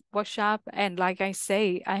this workshop. And like I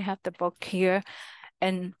say, I have the book here.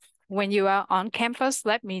 And when you are on campus,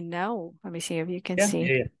 let me know. Let me see if you can Yeah, yeah,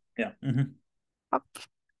 see. yeah, yeah. Oh,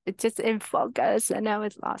 it's just in focus and now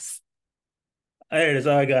it's lost. There it is.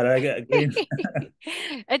 Oh, I got it. I got green.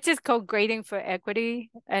 It's just called Grading for Equity,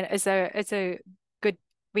 and it's a good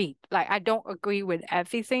read. Like I don't agree with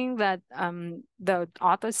everything that the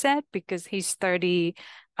author said because he's 30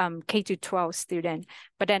 K to 12 student,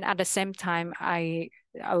 but then at the same time, a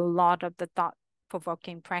lot of the thought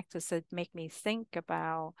provoking practices make me think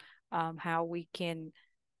about how we can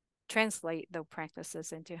translate those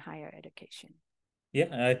practices into higher education.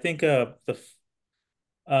 Yeah, I think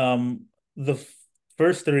Um, the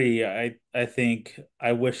first three, I think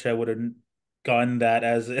I wish I would have gotten that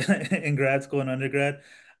as in grad school and undergrad.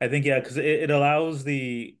 I think yeah, because it allows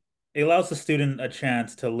the student a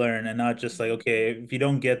chance to learn and not just like, Mhm. okay, if you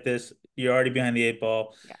don't get this, you're already behind the eight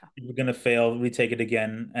ball. Yeah, You're gonna fail, retake it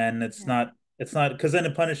again, and yeah. it's not because then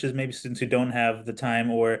it punishes maybe students who don't have the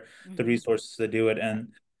time or the Hmm. resources to do it. Yeah.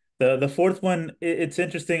 And the fourth one, it's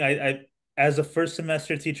interesting. I as a first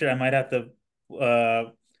semester teacher, I might have to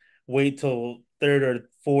wait till third or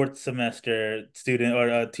fourth semester student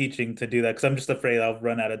or teaching to do that because I'm just afraid I'll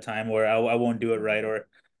run out of time or I won't do it right Hmm. or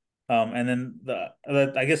and then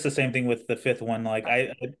I guess the same thing with the fifth one like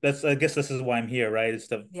Right. I guess this is why I'm here, right, is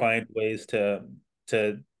to Yeah. find ways to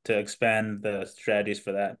expand the strategies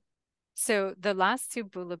for that. So the last two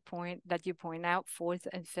bullet point that you point out, fourth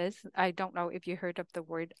and fifth, I don't know if you heard of the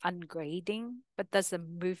word ungrading, but there's a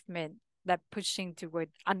movement that pushing toward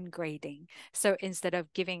ungrading. So instead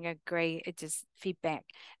of giving a grade, it's just feedback.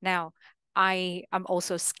 Now, I am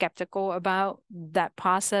also skeptical about that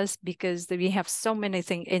process because we have so many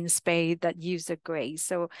things in space that use a grade.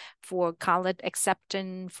 So for college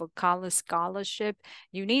acceptance, for college scholarship,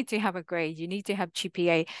 you need to have a grade, you need to have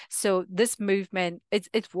GPA. So this movement,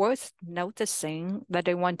 it's worth noticing that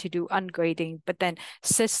they want to do ungrading, but then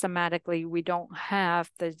systematically, we don't have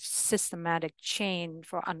the systematic chain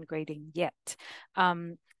for ungrading yet.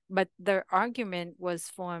 But the argument was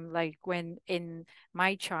formed like when in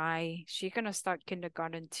my child, she gonna start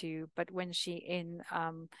kindergarten too, but when she in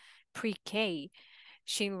pre-K,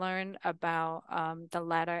 she learned about the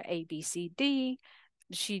letter A, B, C, D.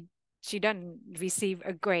 She she doesn't receive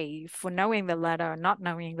a grade for knowing the letter or not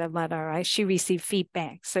knowing the letter, right? She received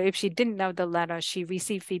feedback. So if she didn't know the letter, she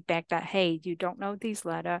received feedback that, hey, you don't know these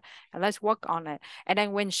letter, and let's work on it. And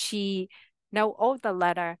then when she know all the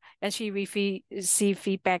letter, and she receive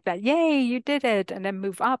feedback that, yay, you did it, and then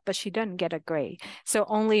move up, but she doesn't get a grade. So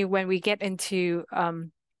only when we get into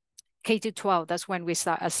K to 12, that's when we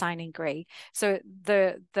start assigning grade. So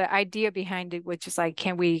the idea behind it was just like,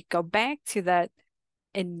 can we go back to that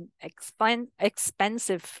in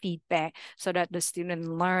expensive feedback so that the student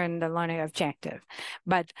learn the learning objective?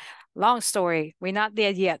 But long story, we're not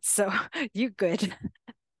there yet, so you good.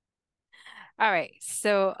 All right,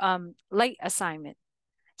 so late assignment.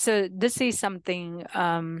 So this is something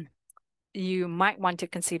you might want to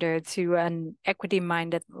consider to an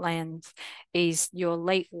equity-minded lens is your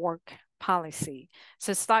late work policy.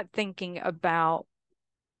 So start thinking about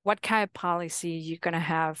what kind of policy you're going to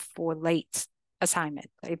have for late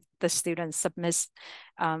assignment if the student submits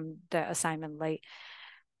the assignment late.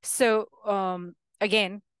 So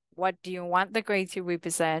again, what do you want the grade to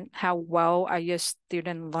represent? How well are your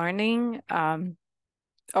student learning,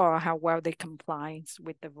 or how well they comply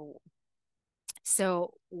with the rule?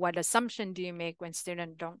 So what assumption do you make when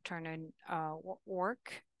students don't turn in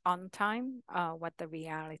work on time? What the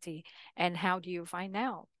reality, and how do you find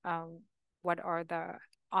out? What are the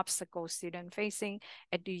obstacles student facing,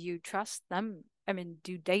 and do you trust them? I mean,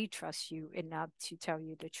 do they trust you enough to tell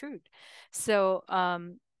you the truth? So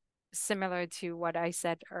similar to what I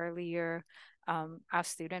said earlier, our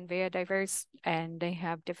student very diverse and they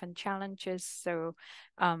have different challenges. So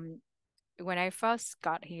when I first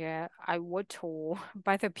got here, I was told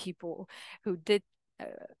by the people who did uh,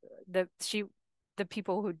 the she the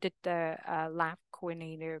people who did the lab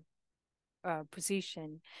coordinator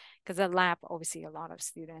position, because the lab obviously a lot of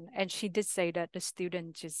student, and she did say that the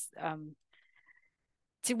student just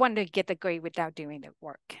to want to get the grade without doing the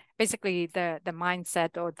work. Basically, the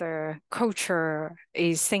mindset or the culture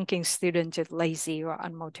is thinking students are lazy or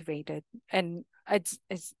unmotivated, and it's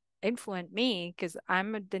influenced me because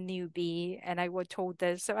I'm the newbie and I was told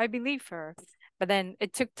this, so I believe her. But then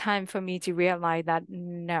it took time for me to realize that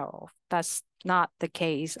no, that's not the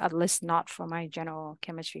case, at least not for my general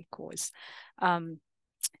chemistry course.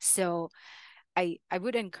 So I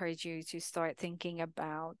would encourage you to start thinking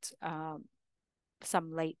about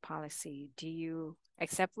some late policy. Do you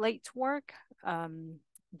accept late work?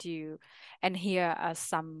 Do you, and here are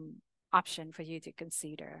some option for you to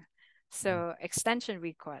consider. So extension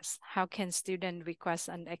requests, how can student request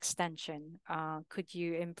an extension? Could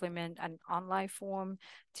you implement an online form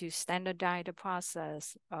to standardize the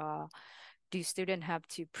process? Do students have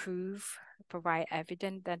to provide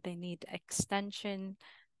evidence that they need extension?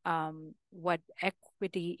 What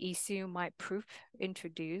equity issue might proof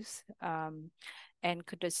introduce? And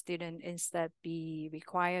could the student instead be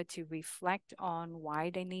required to reflect on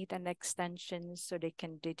why they need an extension so they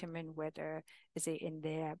can determine whether is it in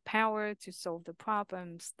their power to solve the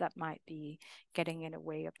problems that might be getting in the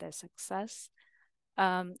way of their success?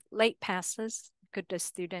 Late passes. Could the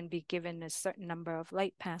student be given a certain number of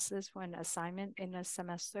late passes for an assignment in a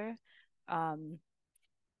semester? Um,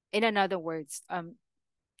 in other words,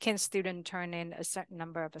 can student turn in a certain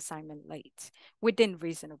number of assignment late within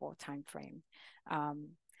reasonable time frame?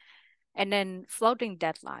 And then floating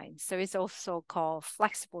deadlines. So it's also called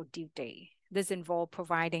flexible due date. This involves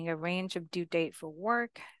providing a range of due date for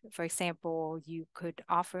work. For example, you could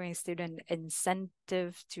offer a student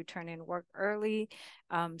incentive to turn in work early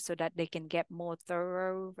so that they can get more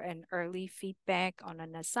thorough and early feedback on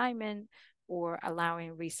an assignment, or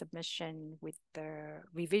allowing resubmission with the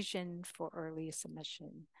revision for early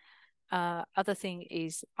submission. Other thing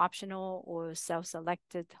is optional or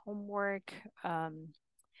self-selected homework.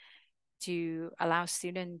 to allow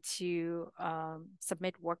students to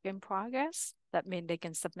submit work in progress. That means they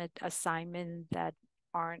can submit assignments that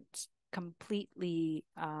aren't completely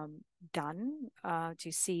done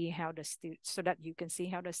to see how the student, so that you can see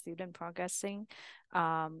how the student progressing.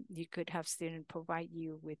 You could have student provide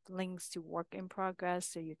you with links to work in progress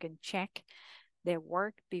so you can check their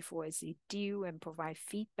work before it's due and provide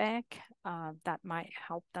feedback that might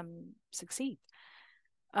help them succeed.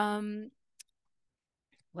 Um,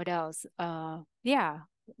 what else? Yeah,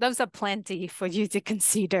 those are plenty for you to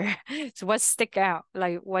consider. So what stick out?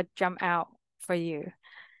 Like what jump out for you?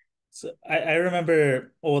 So I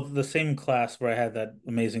remember, well, the same class where I had that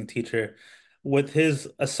amazing teacher with his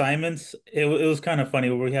assignments, it was kind of funny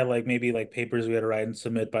where we had like maybe like papers we had to write and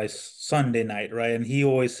submit by Sunday night, right? And he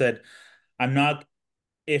always said, I'm not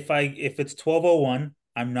if it's 12:01,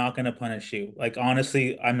 I'm not gonna punish you. Like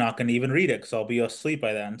honestly, I'm not gonna even read it because I'll be asleep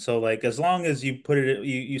by then. So like as long as you put it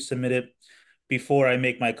you submit it before I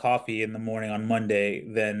make my coffee in the morning on Monday,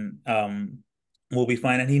 then we'll be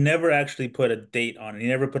fine. And he never actually put a date on it. He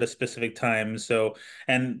never put a specific time. So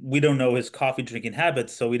and we don't know his coffee drinking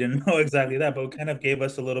habits, so we didn't know exactly that, but it kind of gave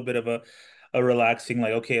us a little bit of a relaxing,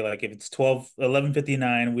 like, okay, like if it's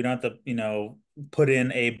 11:59, we don't have to, put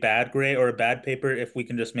in a bad grade or a bad paper. If we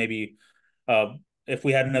can just maybe uh if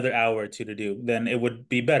we had another hour or two to do, then it would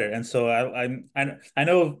be better. And so I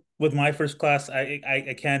know with my first class,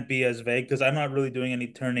 I can't be as vague because I'm not really doing any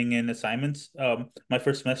turning in assignments my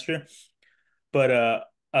first semester. But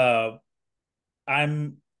uh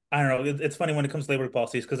I'm I don't know. It's funny when it comes to labor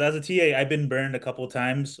policies because as a TA, I've been burned a couple of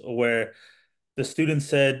times where the student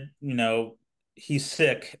said, he's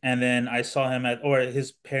sick, and then I saw him or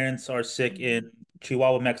his parents are sick Mm. in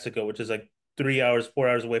Chihuahua, Mexico, which is like 3 hours, 4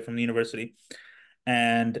 hours away from the university,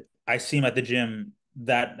 and I see him at the gym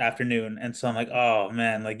that afternoon, and so I'm like, oh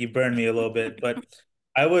man, like you burned me a little bit, but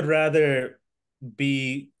I would rather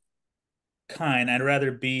be kind. I'd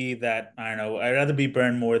rather be that, I don't know, I'd rather be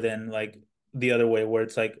burned more than like the other way where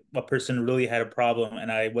it's like a person really had a problem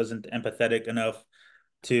and I wasn't empathetic enough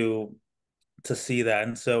to see that.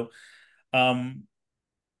 And so um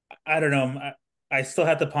I don't know. I still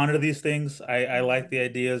have to ponder these things. I like Mm. the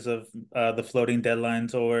ideas of the floating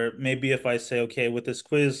deadlines, or maybe if I say, okay, with this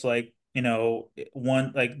quiz, like,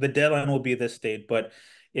 one, like the deadline will be this date, but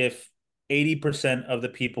if 80% of the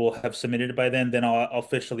people have submitted by then I'll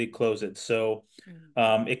officially close it. So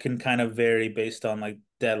Mm. it can kind of vary based on like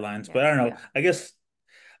deadlines, Yeah, but I don't know. yeah. I guess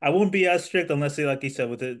I won't be as strict unless they, like you said,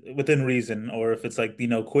 within reason, or if it's like,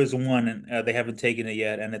 quiz one and they haven't taken it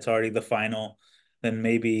yet and it's already the final, then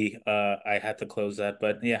maybe I have to close that.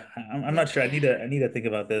 But yeah, I'm Yeah. not sure. I need to think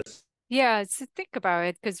about this. Yeah, so think about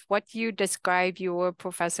it, because what you described your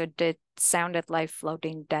professor did sounded like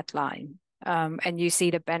floating deadline. And you see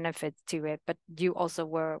the benefits to it, but you also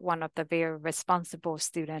were one of the very responsible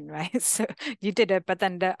student, right? So you did it, but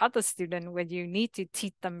then the other student, when you need to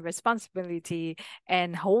teach them responsibility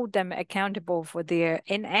and hold them accountable for their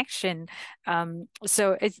inaction,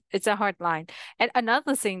 so it's a hard line. And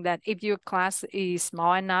another thing that if your class is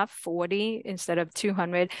small enough, 40 instead of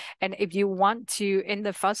 200, and if you want to, in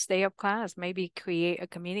the first day of class, maybe create a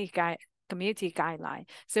community guideline.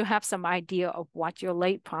 So have some idea of what your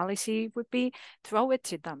late policy would be, throw it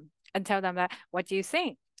to them and tell them that, what do you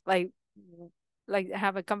think? Like,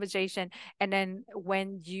 have a conversation. And then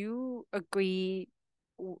when you agree,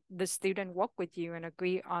 the student work with you and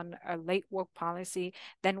agree on a late work policy,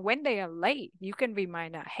 then when they are late, you can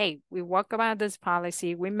remind them, hey, we work about this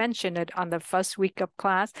policy. We mentioned it on the first week of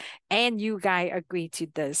class, and you guys agree to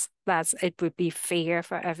this. That's it would be fair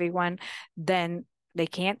for everyone. Then they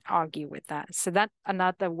can't argue with that. So that's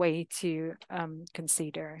another way to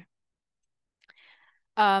consider.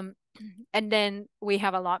 Um, and then we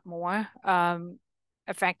have a lot more.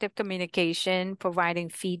 Effective communication, providing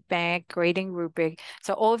feedback, grading rubric.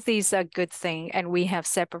 So all of these are good things, and we have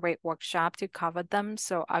separate workshop to cover them.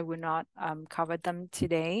 So I will not cover them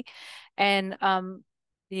today. And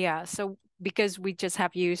yeah, so because we just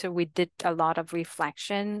have you, so we did a lot of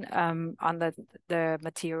reflection on the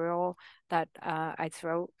material that I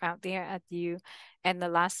throw out there at you. And the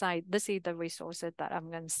last slide, this is the resources that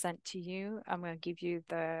I'm going to send to you. I'm going to give you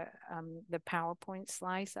the PowerPoint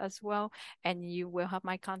slides as well, and you will have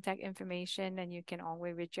my contact information, and you can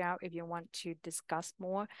always reach out if you want to discuss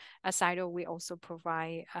more. Aside, we also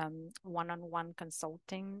provide one-on-one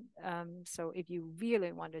consulting. So if you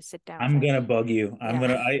really want to sit down, I'm say, gonna bug you.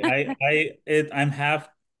 yeah.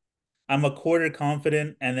 I'm a quarter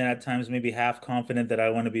confident, and then at times maybe half confident that I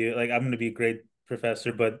want to be like I'm going to be a great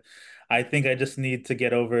professor, but I think I just need to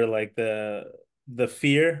get over like the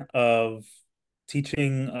fear of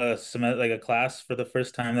teaching a like a class for the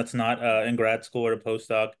first time that's not in grad school or a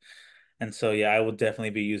postdoc. And so yeah, I will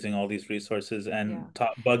definitely be using all these resources Yeah. and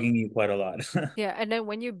bugging you quite a lot. Yeah, and then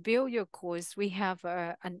when you build your course, we have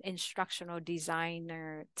an instructional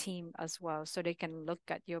designer team as well, so they can look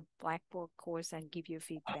at your Blackboard course and give you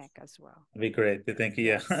feedback as well. That'd be great. Thank you.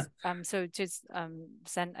 Yeah. Yes. So just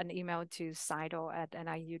send an email to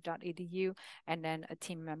sidle@niu.edu, and then a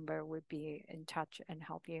team member would be in touch and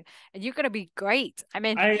help you. And you're gonna be great. I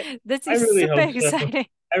mean, I this I is really super hope so. exciting.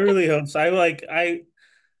 I really hope so.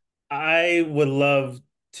 I would love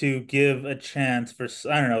to give a chance for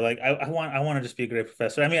I don't know, like I want to just be a great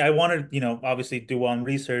professor. I mean, I want to, obviously do well in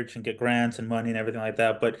research and get grants and money and everything like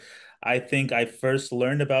that, but I think I first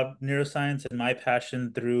learned about neuroscience and my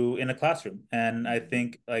passion through in a classroom. And I Mhm.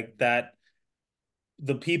 think like that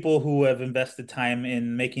the people who have invested time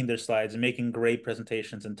in making their slides and making great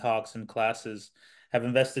presentations and talks and classes have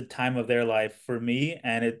invested time of their life for me,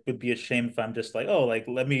 and it would be a shame if I'm just like, oh, like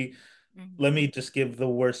let me Mhm. just give the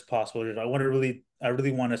worst possible result. I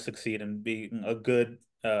really want to succeed and be a good,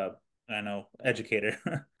 I know,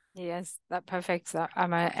 educator. Yes, that perfect. So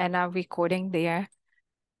I'm and I'm recording there.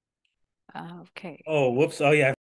 Okay. Oh, whoops. Oh, yeah.